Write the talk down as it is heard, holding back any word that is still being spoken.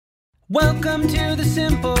Welcome to the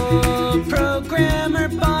Simple Programmer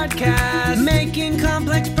Podcast, making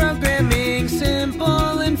complex programming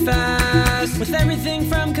simple and fast, with everything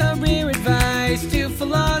from career advice to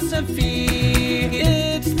philosophy.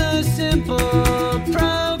 It's the Simple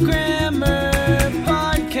Programmer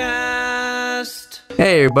Podcast.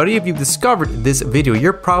 Hey everybody, if you've discovered this video,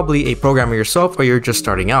 you're probably a programmer yourself or you're just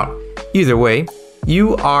starting out. Either way,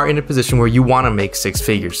 you are in a position where you want to make six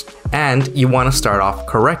figures and you want to start off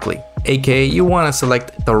correctly. AKA, you want to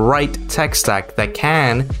select the right tech stack that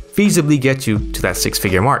can feasibly get you to that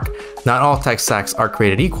six-figure mark. Not all tech stacks are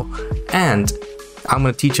created equal, and I'm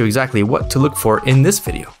going to teach you exactly what to look for in this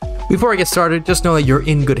video. Before I get started, just know that you're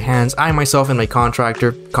in good hands. I myself am a Contract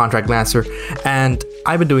Lancer, and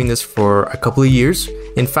I've been doing this for a couple of years.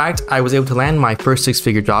 In fact, I was able to land my first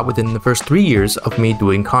six-figure job within the first 3 years of me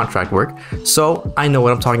doing contract work, so I know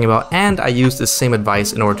what I'm talking about, and I use the same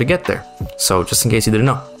advice in order to get there. So just in case you didn't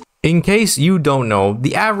know. In case you don't know,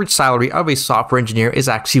 the average salary of a software engineer is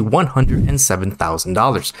actually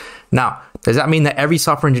 $107,000. Now, does that mean that every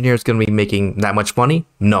software engineer is going to be making that much money?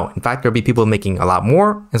 No. In fact, there'll be people making a lot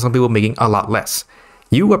more and some people making a lot less.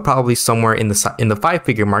 You are probably somewhere in the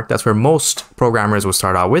five-figure mark. That's where most programmers will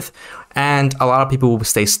start out with, and a lot of people will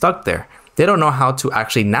stay stuck there. They don't know how to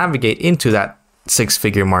actually navigate into that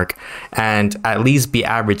six-figure mark and at least be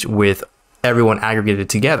average with everyone aggregated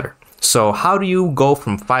together. So how do you go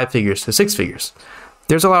from 5 figures to 6 figures?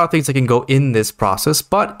 There's a lot of things that can go in this process,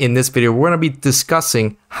 but in this video, we're going to be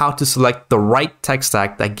discussing how to select the right tech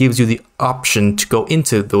stack that gives you the option to go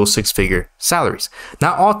into those 6-figure salaries.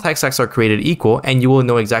 Not all tech stacks are created equal, and you will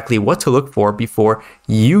know exactly what to look for before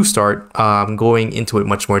you start going into it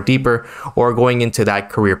much more deeper or going into that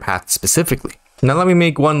career path specifically. Now, let me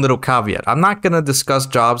make one little caveat. I'm not going to discuss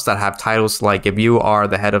jobs that have titles like if you are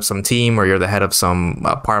the head of some team or you're the head of some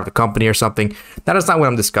part of the company or something. That is not what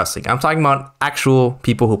I'm discussing. I'm talking about actual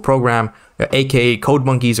people who program, aka code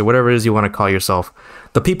monkeys or whatever it is you want to call yourself.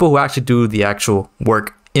 The people who actually do the actual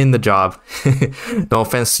work in the job. No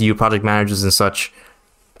offense to you project managers and such,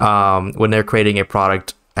 when they're creating a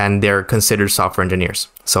product and they're considered software engineers.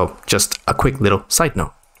 So just a quick little side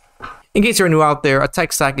note. In case you're new out there, a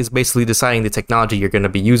tech stack is basically deciding the technology you're going to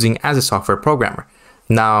be using as a software programmer.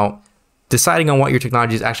 Now, deciding on what your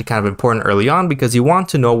technology is actually kind of important early on because you want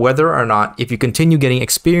to know whether or not if you continue getting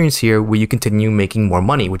experience here, will you continue making more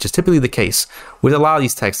money, which is typically the case with a lot of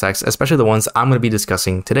these tech stacks, especially the ones I'm going to be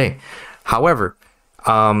discussing today. However,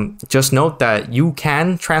 just note that you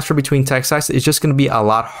can transfer between tech stacks. It's just going to be a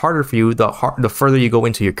lot harder for you the further you go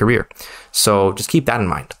into your career. So just keep that in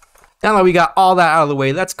mind. Now that we got all that out of the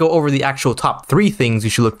way, let's go over the actual top 3 things you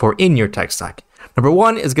should look for in your tech stack. Number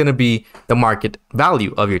 1 is going to be the market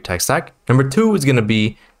value of your tech stack. Number 2 is going to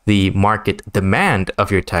be the market demand of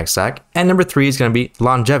your tech stack. And number 3 is going to be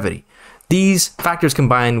longevity. These factors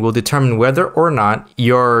combined will determine whether or not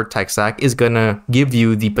your tech stack is going to give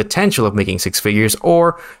you the potential of making 6 figures,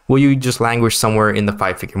 or will you just languish somewhere in the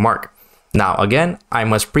 5-figure mark. Now, again, I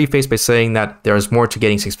must preface by saying that there's more to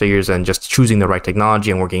getting 6 figures than just choosing the right technology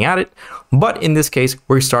and working at it. But in this case,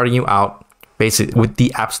 we're starting you out with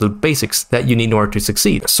the absolute basics that you need in order to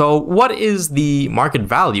succeed. So what is the market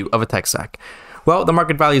value of a tech stack? Well, the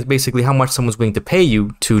market value is basically how much someone's willing to pay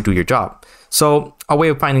you to do your job. So a way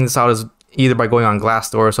of finding this out is either by going on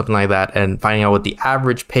Glassdoor or something like that and finding out what the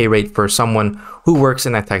average pay rate for someone who works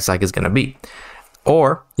in that tech stack is going to be.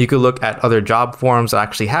 Or you could look at other job forums that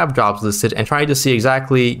actually have jobs listed and try to see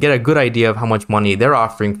get a good idea of how much money they're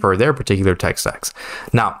offering for their particular tech stacks.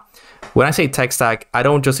 Now, when I say tech stack, I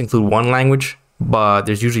don't just include one language, but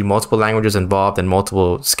there's usually multiple languages involved and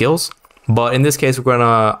multiple skills. But in this case, I'm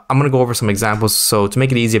gonna go over some examples. So to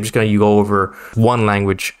make it easy, I'm just gonna go over one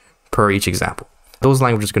language per each example. Those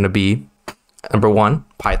languages are gonna be number 1,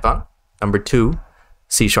 Python, number 2,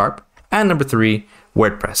 C#, and number 3,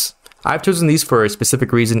 WordPress. I've chosen these for a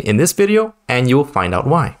specific reason in this video, and you will find out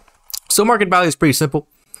why. So market value is pretty simple.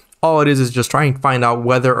 All it is just trying to find out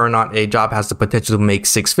whether or not a job has the potential to make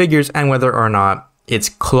 6 figures and whether or not it's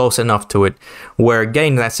close enough to it where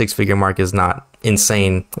getting to that 6-figure mark is not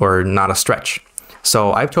insane or not a stretch.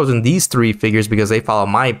 So I've chosen these 3 figures because they follow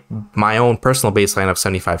my own personal baseline of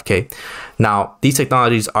 75K. Now, these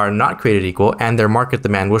technologies are not created equal and their market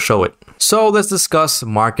demand will show it. So let's discuss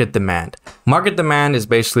market demand. Market demand is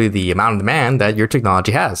basically the amount of demand that your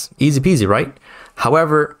technology has. Easy peasy, right?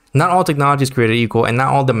 However, not all technology is created equal and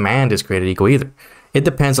not all demand is created equal either. It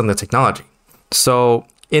depends on the technology. So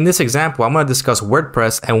in this example, I'm going to discuss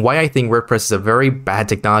WordPress and why I think WordPress is a very bad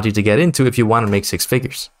technology to get into if you want to make 6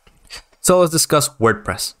 figures. So let's discuss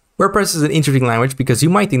WordPress. WordPress is an interesting language because you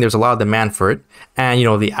might think there's a lot of demand for it. And,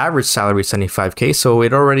 the average salary is 75K. So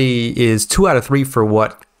it already is 2 out of 3 for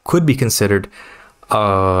what could be considered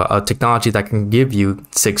a technology that can give you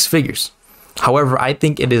 6 figures. However, I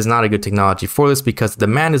think it is not a good technology for this because the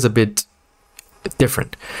demand is a bit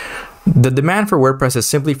different. The demand for WordPress is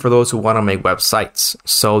simply for those who want to make websites.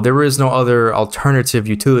 So there is no other alternative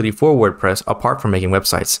utility for WordPress apart from making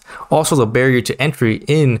websites. Also, the barrier to entry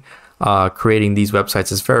in creating these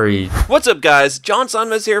websites is very... What's up, guys? John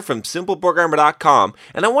Sonmez here from simpleprogrammer.com,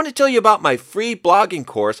 and I want to tell you about my free blogging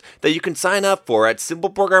course that you can sign up for at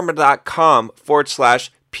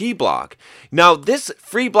simpleprogrammer.com/pblog. Now, this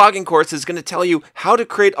free blogging course is going to tell you how to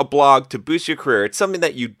create a blog to boost your career. It's something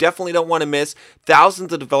that you definitely don't want to miss.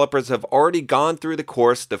 Thousands of developers have already gone through the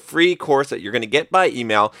course, the free course that you're going to get by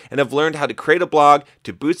email, and have learned how to create a blog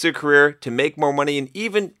to boost their career, to make more money, and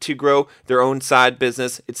even to grow their own side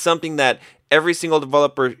business. It's something that every single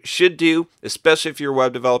developer should do, especially if you're a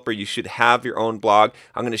web developer. You should have your own blog.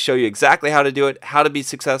 I'm going to show you exactly how to do it, how to be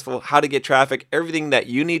successful, how to get traffic, everything that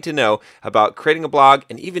you need to know about creating a blog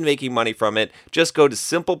and even making money from it. Just go to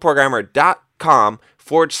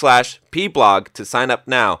simpleprogrammer.com/pblog to sign up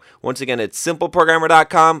now. Once again, it's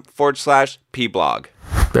simpleprogrammer.com/pblog.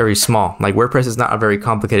 very small. Like, WordPress is not a very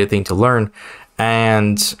complicated thing to learn,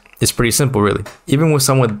 and it's pretty simple, really. Even with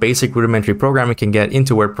someone with basic rudimentary programming can get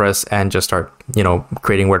into WordPress and just start,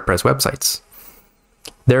 creating WordPress websites.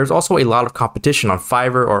 There's also a lot of competition on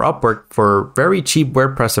Fiverr or Upwork for very cheap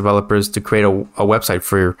WordPress developers to create a website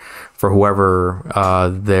for whoever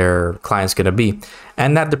their client's going to be.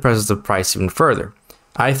 And that depresses the price even further.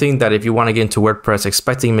 I think that if you want to get into WordPress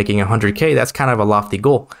expecting making 100K, that's kind of a lofty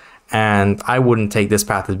goal. And I wouldn't take this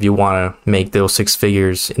path if you want to make those 6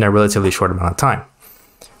 figures in a relatively short amount of time.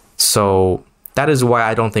 So that is why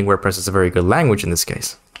I don't think WordPress is a very good language in this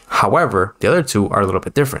case. However, the other two are a little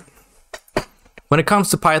bit different. When it comes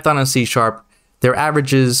to Python and C#, their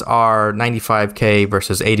averages are 95K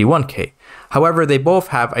versus 81K. However, they both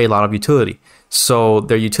have a lot of utility. So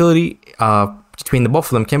their utility between the both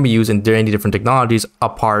of them can be used in many different technologies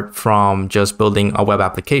apart from just building a web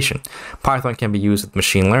application. Python can be used with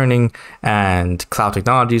machine learning and cloud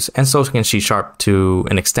technologies, and so can C# to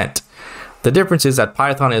an extent. The difference is that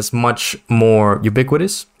Python is much more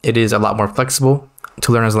ubiquitous. It is a lot more flexible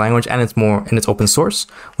to learn as a language, and it's open source,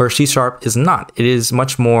 where C# is not. It is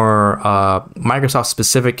much more Microsoft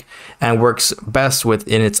specific and works best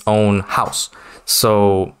within its own house.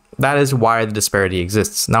 So that is why the disparity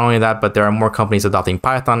exists. Not only that, but there are more companies adopting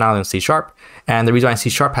Python now than C#. And the reason why C#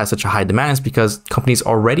 has such a high demand is because companies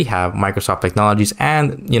already have Microsoft technologies,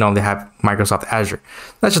 and they have Microsoft Azure.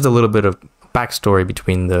 That's just a little bit of backstory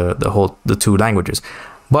between the two languages.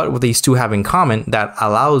 But what these two have in common that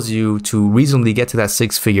allows you to reasonably get to that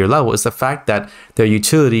 6-figure level is the fact that their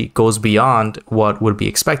utility goes beyond what would be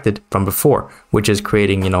expected from before, which is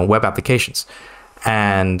creating, web applications.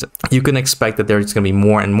 And you can expect that there's going to be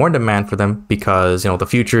more and more demand for them because, the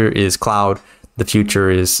future is cloud, the future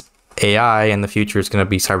is AI, and the future is going to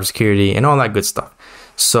be cybersecurity and all that good stuff.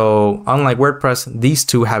 So unlike WordPress, these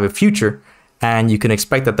two have a future. And you can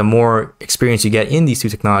expect that the more experience you get in these two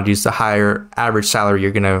technologies, the higher average salary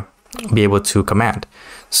you're going to be able to command.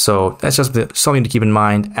 So that's just something to keep in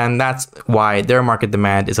mind. And that's why their market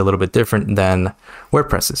demand is a little bit different than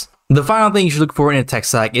WordPress's. The final thing you should look for in a tech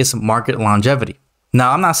stack is market longevity.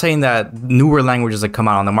 Now, I'm not saying that newer languages that come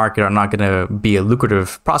out on the market are not going to be a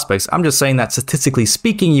lucrative prospects. I'm just saying that statistically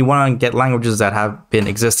speaking, you want to get languages that have been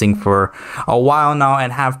existing for a while now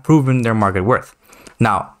and have proven their market worth.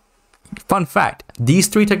 Now, fun fact, these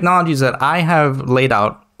 3 technologies that I have laid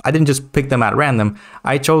out, I didn't just pick them at random.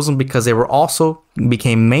 I chose them because they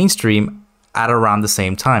became mainstream at around the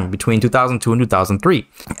same time, between 2002 and 2003.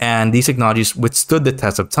 And these technologies withstood the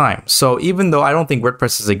test of time. So even though I don't think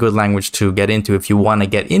WordPress is a good language to get into if you want to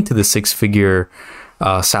get into the 6-figure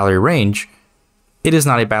salary range, it is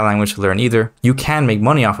not a bad language to learn either. You can make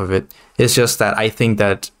money off of it. It's just that I think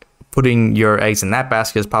that putting your eggs in that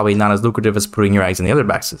basket is probably not as lucrative as putting your eggs in the other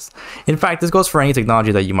baskets. In fact, this goes for any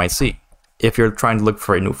technology that you might see. If you're trying to look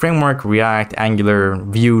for a new framework, React, Angular,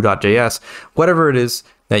 Vue.js, whatever it is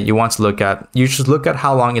that you want to look at, you should look at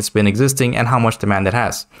how long it's been existing and how much demand it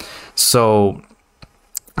has. So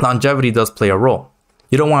longevity does play a role.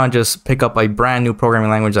 You don't want to just pick up a brand new programming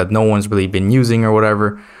language that no one's really been using or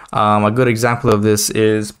whatever. A good example of this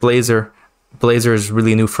is Blazor. Blazor is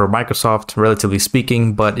really new for Microsoft, relatively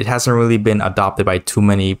speaking, but it hasn't really been adopted by too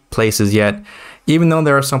many places yet. Even though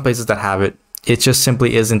there are some places that have it, it just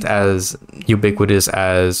simply isn't as ubiquitous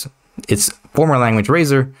as its former language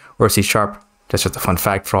Razor or C#. That's just a fun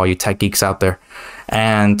fact for all you tech geeks out there.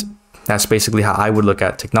 And That's basically how I would look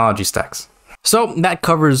at technology stacks. So that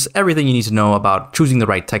covers everything you need to know about choosing the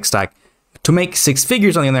right tech stack. To make six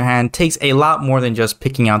figures, on the other hand, takes a lot more than just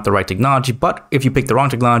picking out the right technology. But if you pick the wrong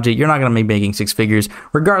technology, you're not going to be making six figures,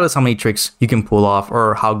 regardless how many tricks you can pull off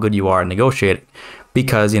or how good you are at negotiating.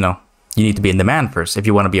 Because, you need to be in demand first if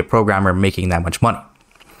you want to be a programmer making that much money.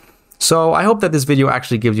 So I hope that this video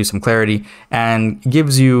actually gives you some clarity and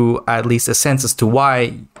gives you at least a sense as to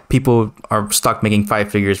why people are stuck making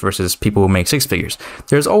 5 figures versus people who make 6 figures.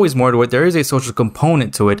 There's always more to it. There is a social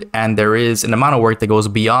component to it, and there is an amount of work that goes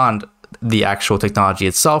beyond the actual technology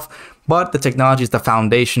itself. But the technology is the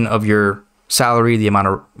foundation of your salary, the amount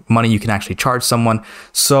of money you can actually charge someone.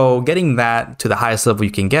 So getting that to the highest level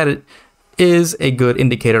you can get it is a good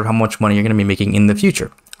indicator of how much money you're going to be making in the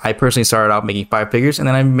future. I personally started out making 5 figures, and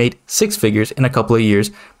then I made 6 figures in a couple of years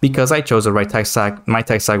because I chose the right tech stack. My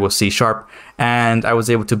tech stack was C#, and I was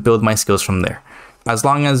able to build my skills from there. As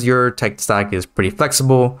long as your tech stack is pretty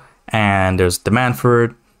flexible and there's demand for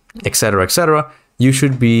it, etc., you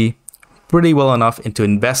should be pretty well enough into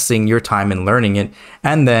investing your time in learning it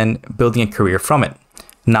and then building a career from it.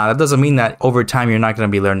 Now, that doesn't mean that over time you're not going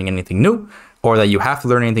to be learning anything new or that you have to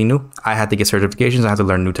learn anything new. I had to get certifications. I had to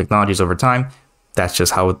learn new technologies over time. That's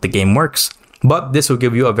just how the game works. But this will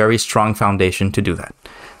give you a very strong foundation to do that.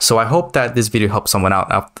 So I hope that this video helps someone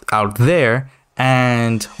out there.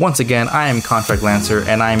 And once again, I am Contract Lancer,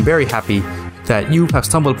 and I am very happy that you have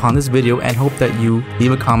stumbled upon this video and hope that you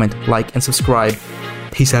leave a comment, like, and subscribe.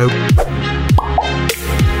 Peace out.